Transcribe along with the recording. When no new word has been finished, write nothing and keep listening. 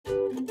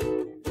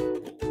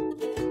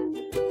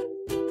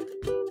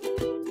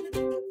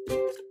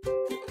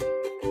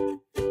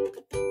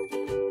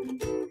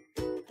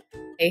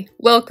Hey,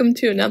 welcome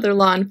to another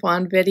Lawn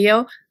Fawn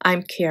video.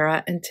 I'm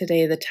Kara, and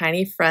today the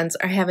tiny friends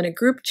are having a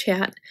group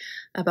chat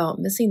about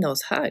missing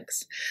those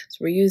hugs. So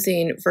we're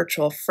using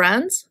virtual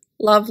friends,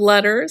 love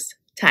letters,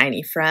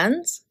 tiny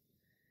friends,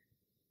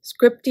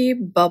 scripty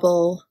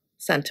bubble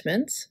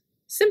sentiments,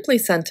 simply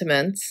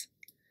sentiments,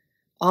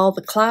 all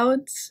the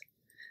clouds,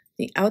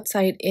 the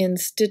outside in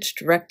stitched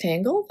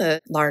rectangle,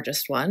 the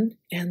largest one,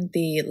 and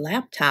the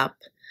laptop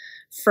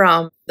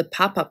from the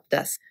pop-up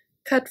desk,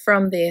 cut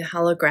from the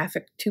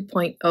holographic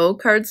 2.0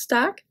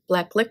 cardstock,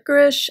 black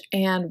licorice,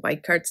 and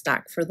white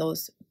cardstock for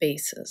those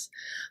bases.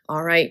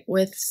 All right,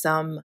 with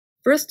some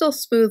Bristol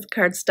smooth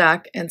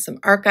cardstock and some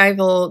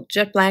archival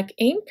jet black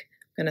ink,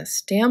 I'm going to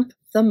stamp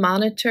the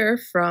monitor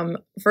from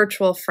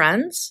Virtual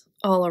Friends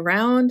all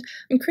around.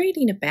 I'm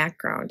creating a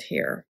background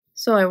here.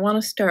 So I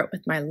want to start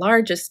with my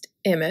largest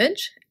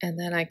image, and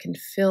then I can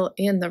fill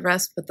in the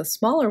rest with the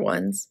smaller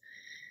ones.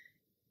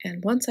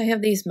 And once I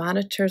have these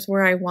monitors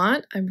where I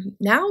want, I'm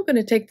now going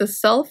to take the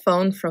cell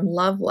phone from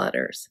Love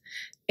Letters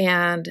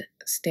and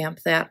stamp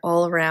that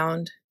all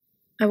around.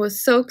 I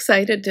was so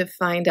excited to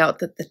find out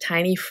that the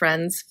tiny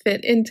friends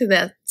fit into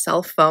that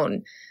cell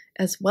phone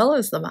as well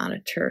as the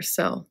monitor.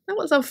 So that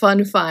was a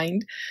fun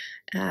find.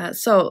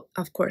 So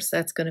of course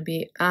that's going to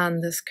be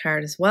on this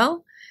card as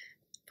well.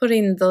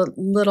 Putting the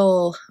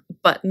little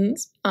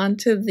buttons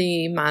onto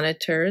the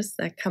monitors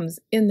that comes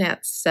in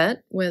that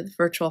set with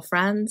Virtual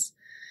Friends.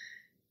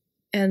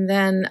 And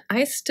then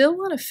I still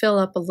want to fill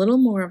up a little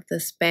more of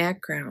this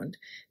background.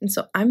 And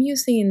so I'm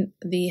using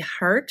the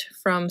heart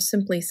from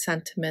Simply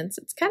Sentiments.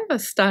 It's kind of a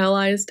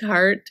stylized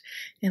heart,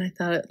 and I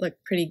thought it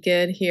looked pretty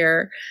good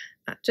here.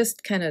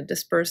 Just kind of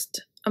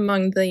dispersed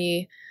among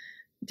the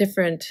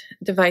different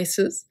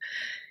devices.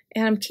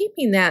 And I'm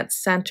keeping that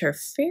center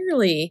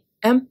fairly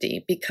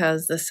empty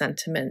because the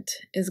sentiment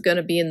is going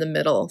to be in the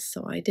middle.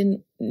 So I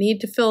didn't need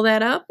to fill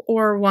that up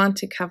or want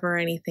to cover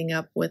anything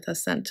up with a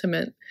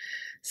sentiment.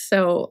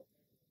 So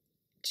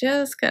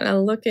just kind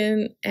of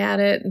looking at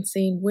it and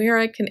seeing where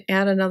I can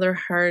add another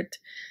heart.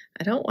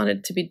 I don't want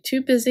it to be too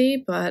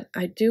busy, but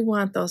I do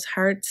want those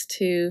hearts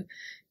to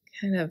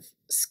kind of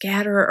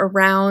scatter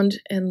around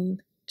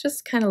and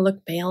just kind of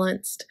look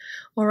balanced.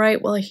 All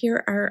right, well,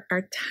 here are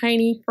our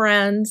tiny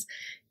friends,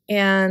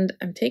 and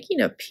I'm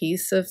taking a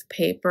piece of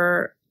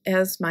paper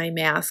as my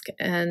mask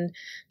and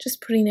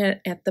just putting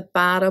it at the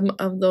bottom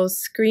of those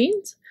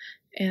screens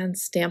and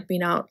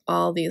stamping out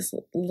all these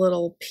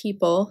little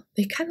people.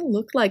 They kind of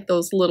look like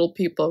those little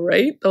people,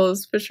 right?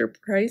 Those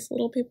Fisher-Price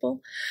little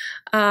people.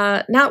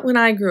 Not when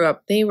I grew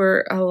up. They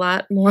were a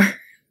lot more,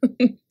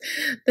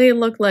 they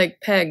looked like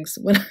pegs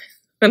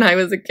when I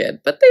was a kid,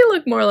 but they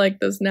look more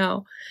like this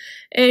now.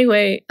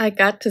 Anyway, I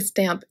got to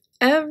stamp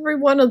every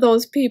one of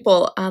those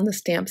people on the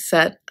stamp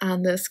set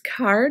on this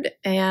card,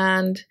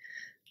 and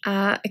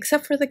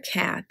except for the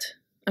cat.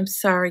 I'm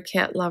sorry,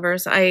 cat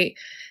lovers.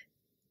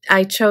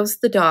 I chose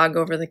the dog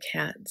over the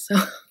cat,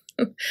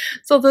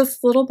 so this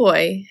little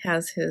boy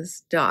has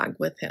his dog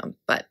with him,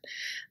 but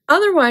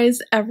otherwise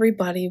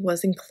everybody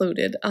was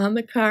included on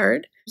the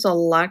card. There's a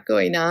lot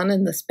going on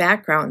in this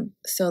background,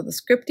 so the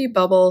scripty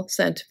bubble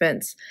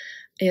sentiments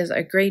is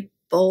a great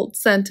bold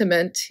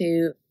sentiment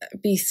to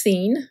be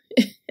seen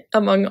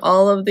among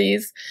all of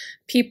these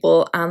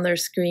people on their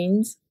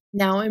screens.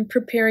 Now I'm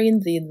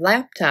preparing the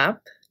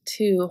laptop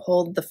to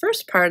hold the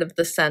first part of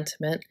the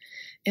sentiment.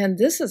 And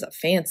this is a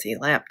fancy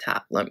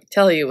laptop, let me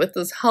tell you, with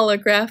this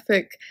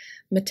holographic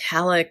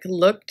metallic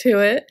look to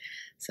it.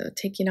 So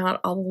taking out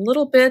all the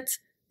little bits.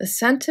 The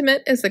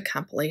sentiment is a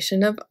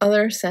compilation of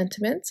other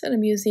sentiments, and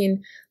I'm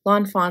using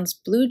Lawn Fawn's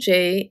Blue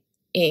Jay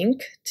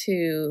ink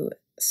to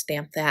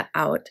stamp that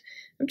out.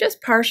 I'm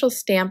just partial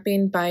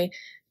stamping by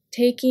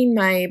taking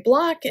my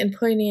block and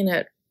putting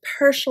it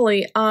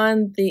partially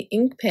on the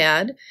ink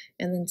pad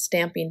and then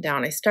stamping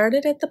down. I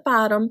started at the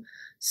bottom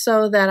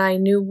so that I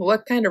knew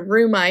what kind of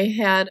room I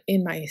had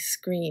in my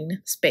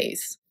screen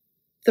space.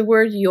 The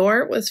word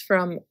your was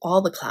from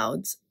All the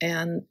Clouds,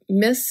 and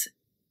miss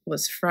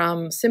was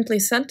from Simply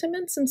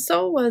Sentiments, and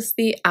so was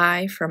the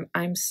I from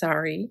I'm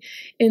Sorry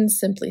in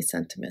Simply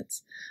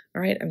Sentiments.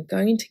 All right, I'm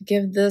going to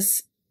give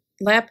this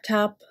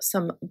laptop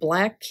some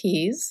black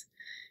keys,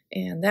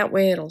 and that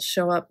way it'll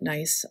show up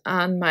nice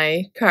on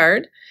my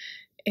card.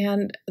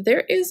 And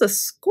there is a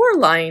score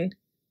line,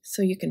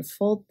 so you can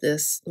fold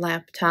this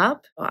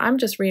laptop. I'm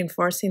just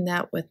reinforcing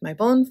that with my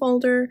bone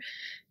folder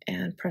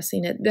and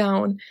pressing it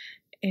down.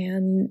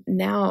 And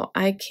now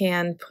I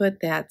can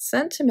put that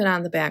sentiment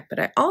on the back, but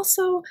I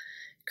also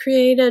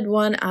created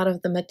one out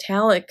of the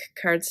metallic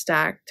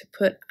cardstock to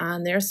put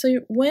on there.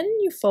 So when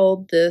you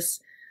fold this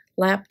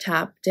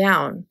laptop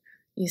down,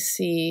 you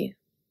see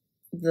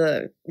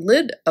the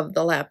lid of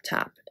the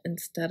laptop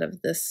instead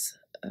of this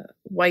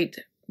white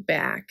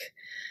back.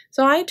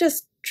 So I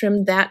just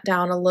trimmed that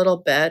down a little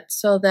bit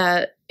so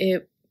that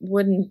it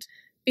wouldn't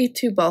be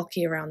too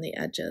bulky around the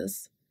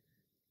edges.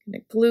 I'm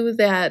going to glue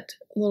that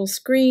little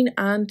screen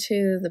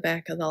onto the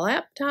back of the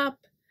laptop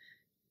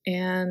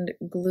and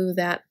glue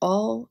that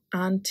all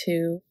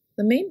onto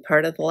the main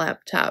part of the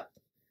laptop.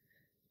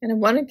 And I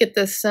want to get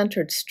this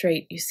centered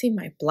straight. You see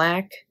my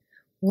black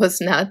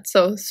was not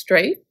so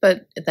straight,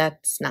 but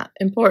that's not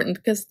important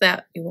because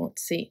that you won't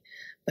see.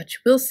 But you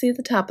will see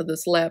the top of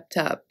this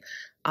laptop.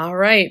 All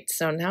right,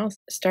 so now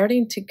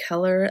starting to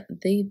color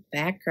the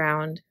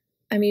background.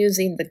 I'm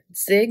using the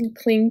Zig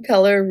Clean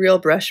Color Real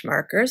Brush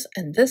Markers,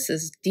 and this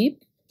is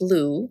deep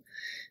blue.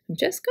 I'm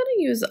just going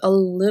to use a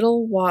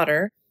little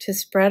water to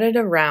spread it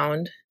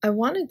around. I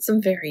wanted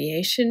some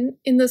variation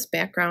in this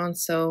background,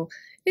 so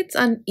it's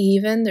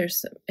uneven.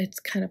 It's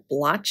kind of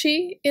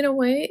blotchy in a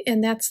way,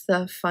 and that's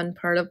the fun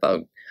part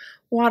about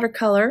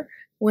watercolor.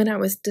 When I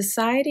was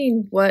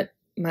deciding what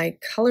my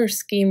color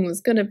scheme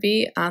was going to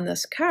be on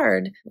this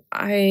card,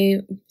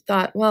 I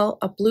thought, well,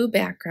 a blue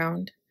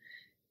background,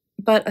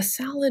 but a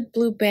solid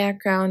blue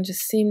background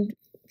just seemed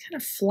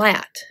kind of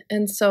flat.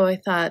 And so I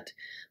thought,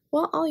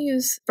 well, I'll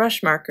use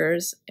brush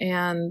markers,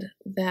 and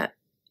that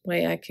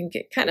way I can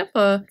get kind of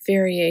a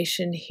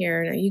variation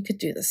here. Now you could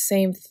do the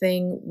same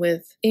thing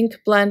with ink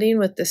blending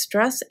with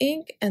Distress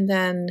ink and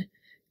then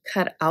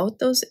cut out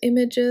those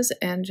images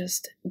and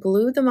just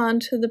glue them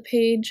onto the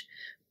page,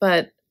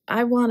 but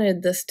I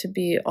wanted this to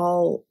be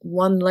all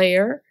one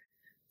layer.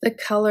 The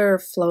color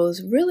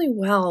flows really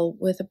well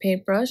with a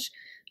paintbrush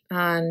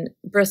on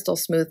Bristol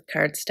smooth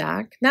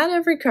cardstock. Not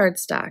every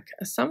cardstock,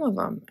 some of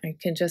them I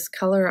can just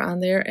color on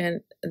there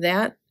and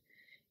that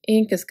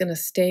ink is going to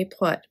stay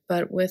put,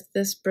 but with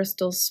this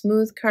Bristol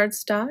smooth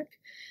cardstock,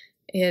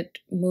 it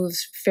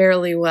moves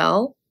fairly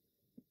well.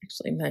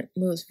 Actually, it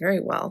moves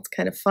very well. It's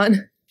kind of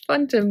fun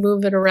to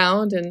move it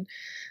around, and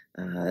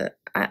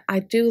I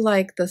do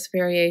like this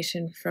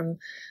variation from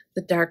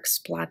the dark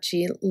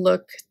splotchy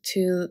look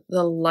to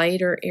the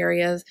lighter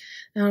areas.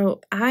 Now,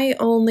 I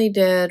only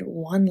did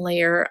one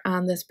layer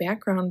on this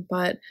background,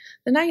 but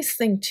the nice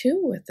thing too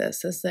with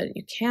this is that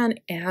you can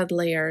add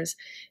layers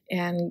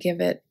and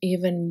give it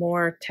even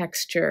more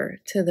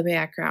texture to the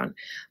background.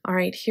 All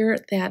right, here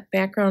that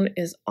background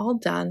is all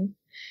done,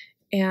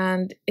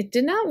 and it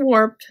did not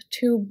warp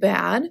too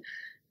bad,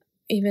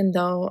 even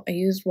though I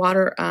used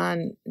water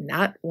on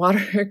not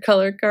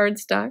watercolor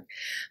cardstock.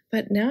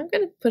 But now I'm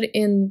going to put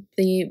in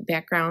the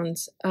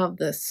backgrounds of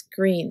the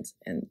screens.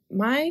 And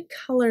my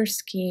color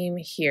scheme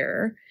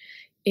here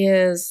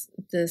is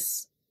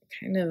this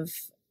kind of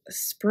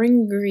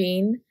spring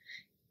green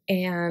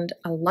and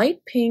a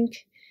light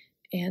pink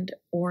and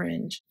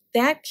orange.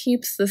 That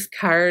keeps this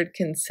card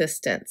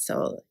consistent.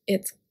 So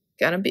it's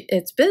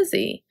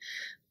busy.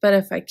 But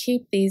if I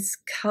keep these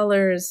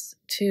colors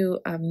to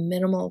a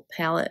minimal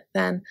palette,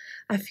 then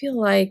I feel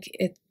like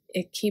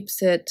it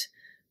keeps it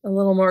a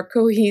little more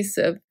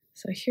cohesive.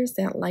 So here's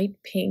that light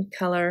pink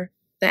color.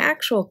 The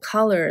actual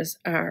colors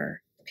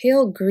are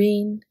pale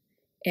green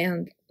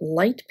and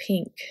light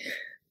pink.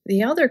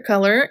 The other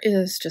color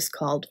is just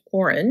called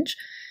orange.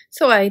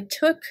 So I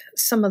took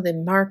some of the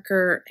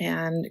marker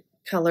and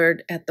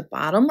colored at the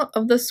bottom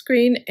of the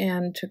screen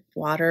and took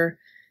water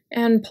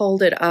and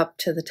pulled it up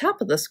to the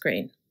top of the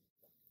screen.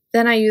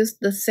 Then I used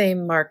the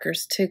same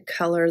markers to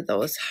color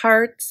those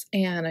hearts,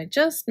 and I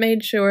just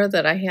made sure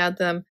that I had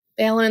them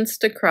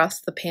balanced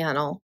across the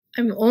panel.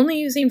 I'm only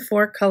using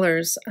 4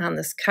 colors on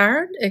this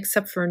card,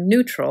 except for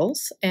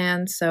neutrals,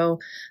 and so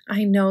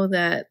I know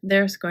that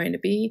there's going to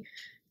be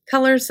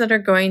colors that are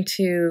going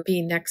to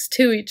be next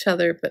to each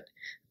other, but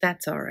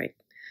that's all right.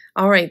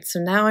 All right,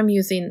 so now I'm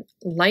using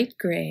light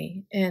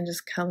gray and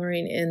just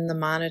coloring in the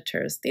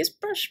monitors. These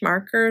brush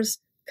markers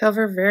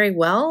cover very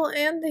well,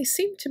 and they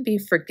seem to be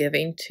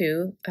forgiving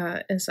too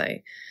as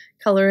I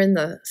color in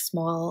the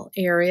small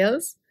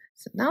areas.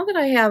 So now that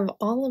I have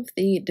all of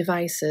the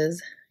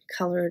devices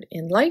colored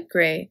in light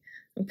gray,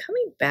 I'm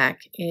coming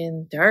back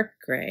in dark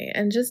gray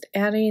and just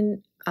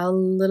adding a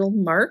little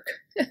mark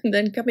and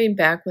then coming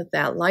back with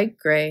that light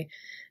gray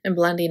and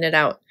blending it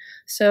out.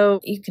 So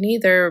you can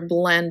either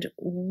blend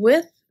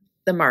with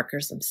the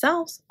markers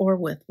themselves or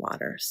with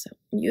water. So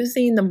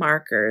using the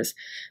markers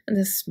in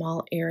this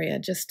small area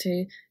just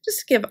to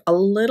give a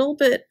little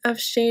bit of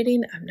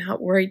shading. I'm not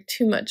worried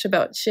too much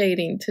about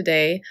shading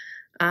today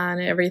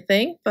on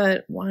everything,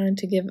 but wanted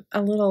to give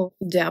a little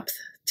depth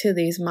to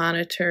these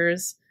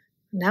monitors.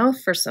 Now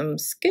for some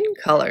skin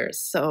colors.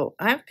 So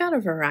I've got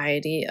a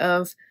variety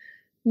of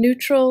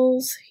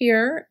neutrals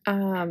here.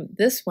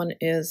 This one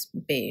is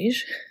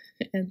beige,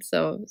 and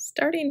so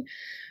starting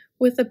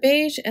with a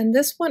beige, and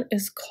this one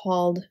is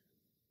called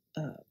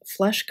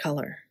flesh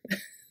color.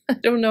 I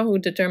don't know who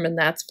determined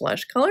that's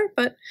flesh color,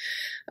 but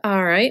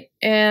all right.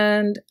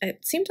 And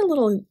it seemed a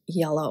little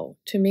yellow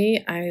to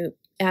me. I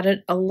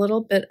added a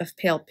little bit of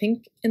pale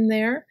pink in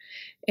there,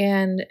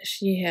 and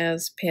she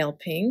has pale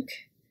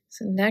pink.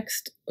 So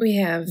next we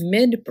have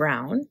mid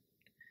brown,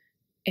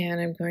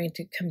 and I'm going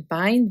to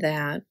combine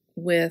that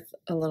with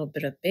a little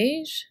bit of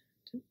beige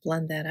to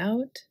blend that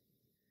out.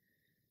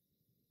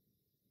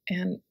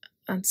 And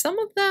on some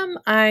of them,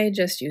 I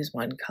just use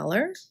one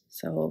color.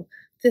 So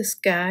this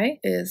guy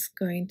is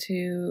going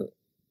to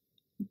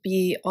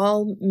be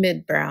all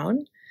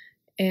mid-brown,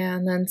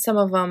 and then some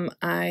of them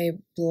I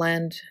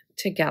blend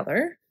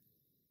together.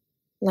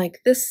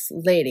 like this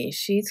lady,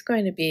 she's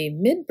going to be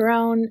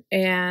mid-brown,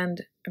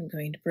 and I'm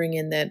going to bring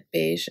in that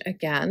beige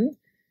again.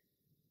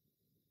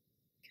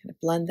 Kind of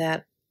blend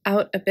that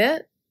out a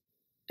bit.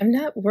 I'm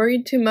not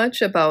worried too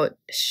much about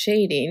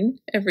shading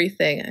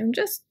everything. I'm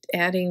just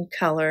adding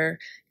color.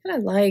 And I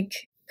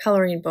like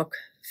coloring book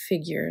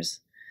figures.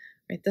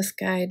 Right, this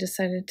guy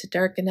decided to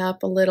darken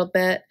up a little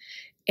bit.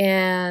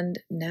 And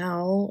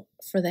now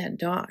for that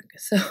dog.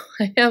 So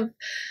I have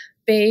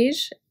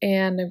beige,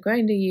 and I'm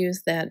going to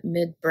use that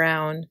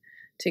mid-brown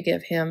to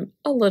give him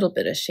a little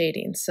bit of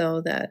shading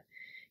so that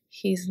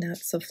he's not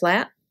so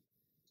flat.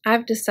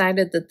 I've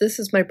decided that this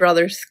is my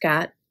brother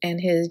Scott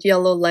and his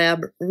yellow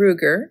lab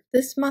Ruger.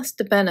 This must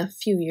have been a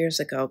few years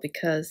ago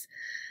because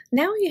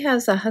now he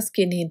has a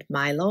husky named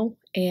Milo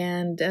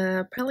and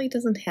probably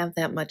doesn't have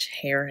that much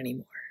hair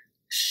anymore.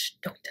 Shh,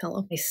 don't tell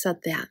him I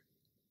said that.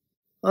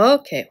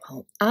 Okay,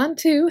 well, on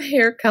to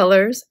hair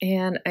colors,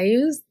 and I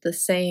used the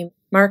same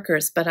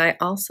markers, but I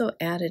also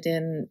added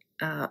in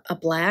a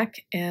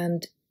black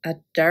and a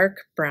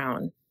dark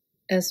brown,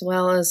 as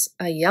well as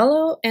a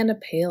yellow and a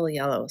pale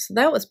yellow. So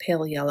that was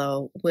pale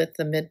yellow with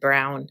the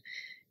mid-brown,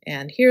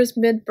 and here's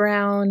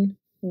mid-brown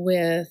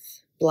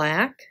with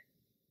black,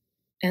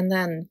 and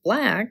then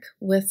black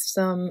with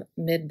some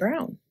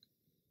mid-brown.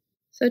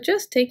 So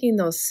just taking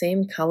those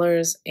same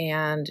colors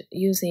and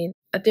using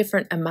a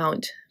different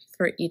amount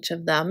for each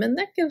of them, and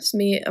that gives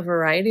me a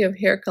variety of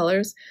hair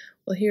colors.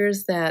 Well,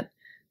 here's that,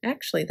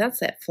 actually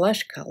that's that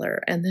flesh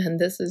color, and then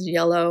this is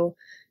yellow,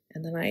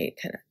 and then I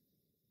kind of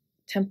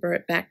temper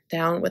it back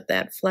down with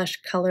that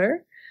flesh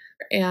color.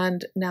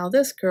 And now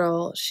this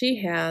girl,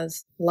 she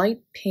has light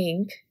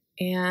pink,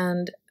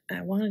 and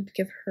I wanted to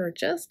give her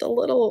just a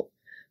little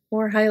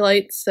more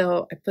highlights,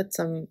 so I put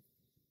some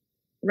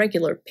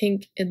regular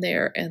pink in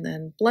there and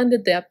then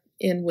blended that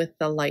in with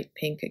the light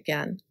pink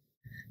again.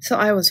 So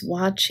I was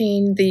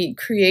watching the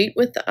Create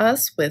With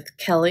Us with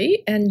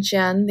Kelly and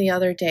Jen the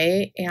other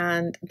day,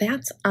 and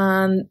that's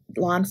on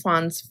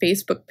Lawnfawn's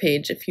Facebook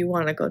page if you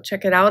want to go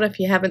check it out if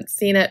you haven't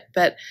seen it.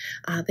 But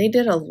they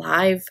did a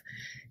live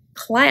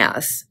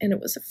class, and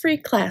it was a free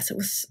class.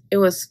 It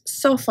was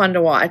so fun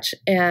to watch,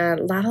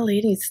 and a lot of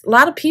ladies, a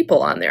lot of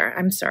people on there.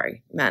 I'm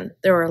sorry, men.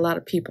 There were a lot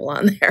of people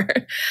on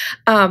there.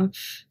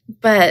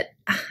 But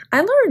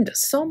I learned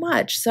so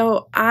much.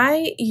 So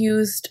I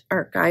used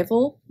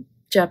archival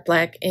jet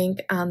black ink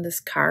on this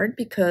card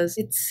because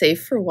it's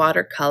safe for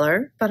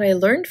watercolor, but I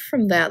learned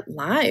from that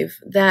live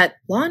that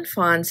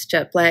Lawnfawn's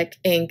jet black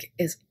ink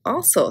is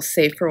also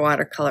safe for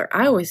watercolor.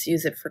 I always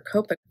use it for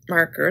Copic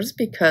markers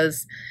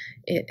because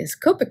it is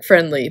Copic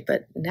friendly,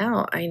 but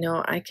now I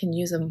know I can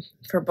use them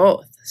for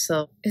both.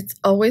 So it's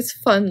always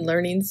fun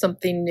learning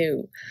something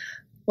new.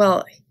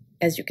 Well,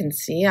 as you can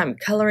see, I'm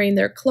coloring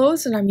their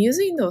clothes, and I'm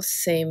using those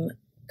same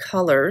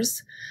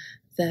colors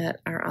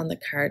that are on the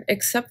card,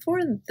 except for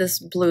this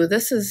blue.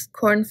 This is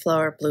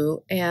cornflower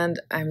blue, and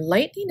I'm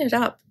lightening it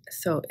up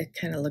so it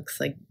kind of looks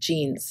like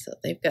jeans. So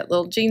they've got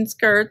little jean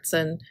skirts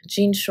and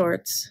jean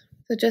shorts.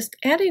 So just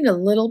adding a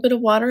little bit of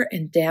water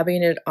and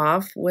dabbing it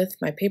off with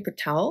my paper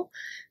towel.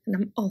 And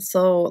I'm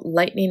also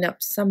lightening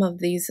up some of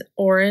these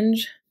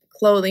orange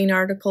clothing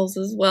articles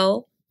as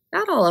well.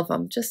 Not all of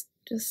them, just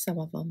some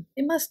of them.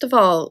 They must have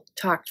all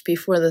talked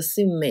before the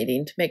Zoom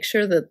meeting to make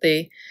sure that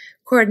they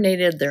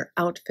coordinated their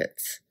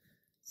outfits.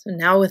 So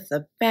now with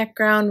the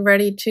background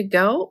ready to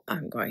go,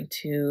 I'm going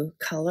to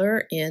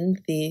color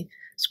in the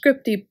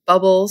scripty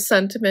bubble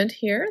sentiment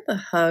here, the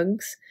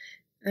hugs.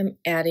 I'm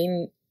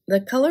adding the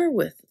color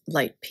with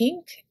light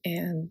pink,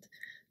 and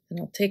then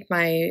I'll take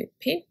my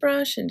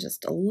paintbrush and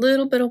just a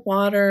little bit of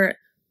water,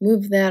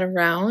 move that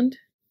around.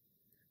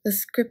 The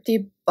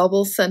scripty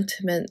bubble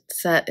sentiment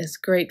set is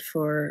great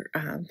for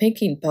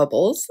making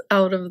bubbles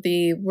out of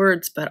the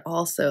words, but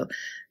also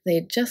they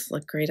just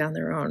look great on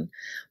their own.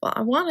 Well,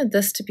 I wanted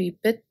this to be a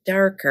bit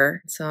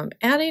darker, so I'm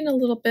adding a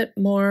little bit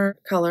more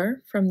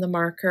color from the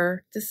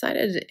marker.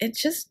 Decided it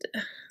just,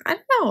 I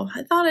don't know,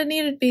 I thought it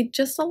needed to be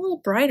just a little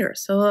brighter,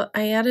 so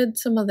I added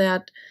some of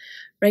that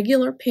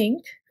regular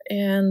pink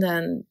and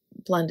then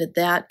blended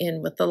that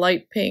in with the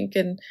light pink,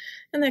 and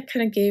that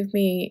kind of gave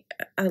me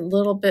a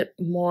little bit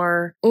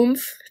more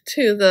oomph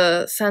to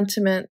the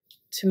sentiment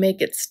to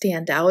make it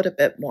stand out a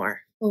bit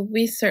more. Well,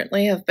 we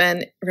certainly have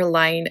been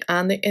relying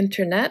on the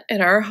internet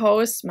at our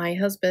house. My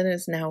husband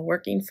is now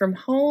working from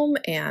home,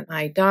 and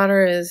my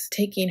daughter is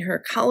taking her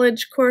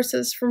college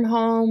courses from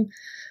home.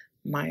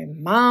 My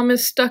mom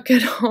is stuck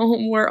at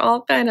home. We're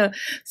all kind of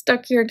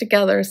stuck here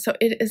together. So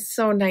it is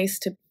so nice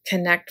to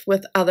connect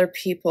with other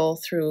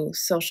people through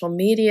social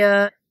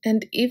media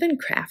and even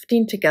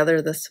crafting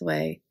together this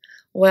way.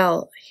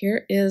 Well,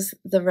 here is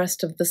the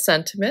rest of the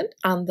sentiment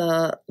on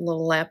the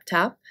little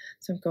laptop.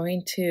 So I'm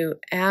going to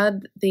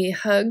add the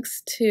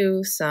hugs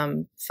to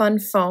some fun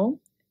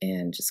foam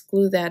and just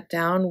glue that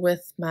down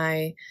with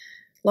my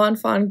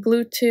lawnfawn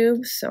glue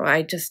tube. So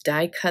I just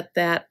die cut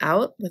that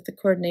out with the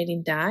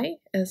coordinating die,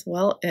 as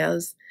well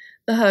as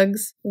the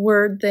hugs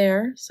word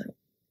there. So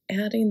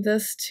adding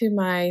this to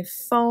my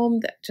foam,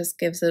 that just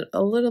gives it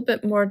a little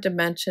bit more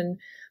dimension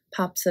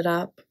pops it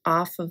up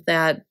off of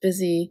that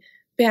busy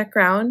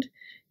background,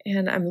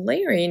 and I'm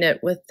layering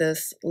it with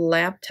this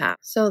laptop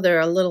so they're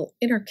a little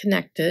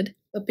interconnected.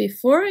 But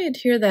before I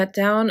adhere that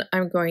down,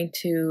 I'm going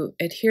to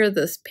adhere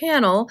this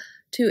panel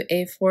to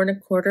a 4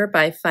 1/4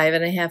 by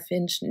 5.5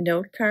 inch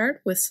note card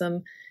with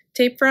some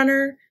tape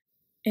runner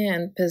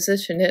and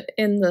position it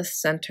in the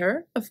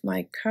center of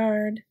my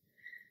card.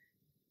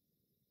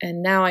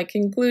 And now I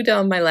can glue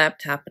down my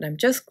laptop, and I'm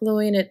just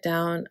gluing it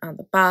down on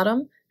the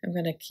bottom. I'm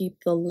going to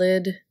keep the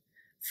lid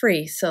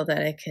free so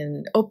that I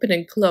can open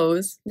and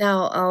close.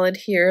 Now I'll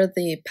adhere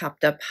the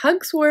popped up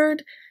hugs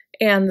word,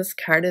 and this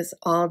card is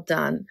all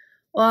done.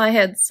 Well, I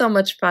had so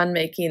much fun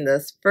making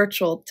this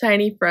virtual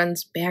Tiny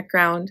Friends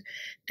background,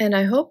 and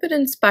I hope it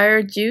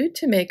inspired you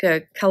to make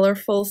a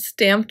colorful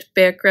stamped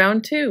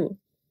background too.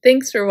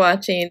 Thanks for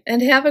watching,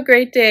 and have a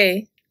great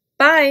day.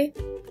 Bye!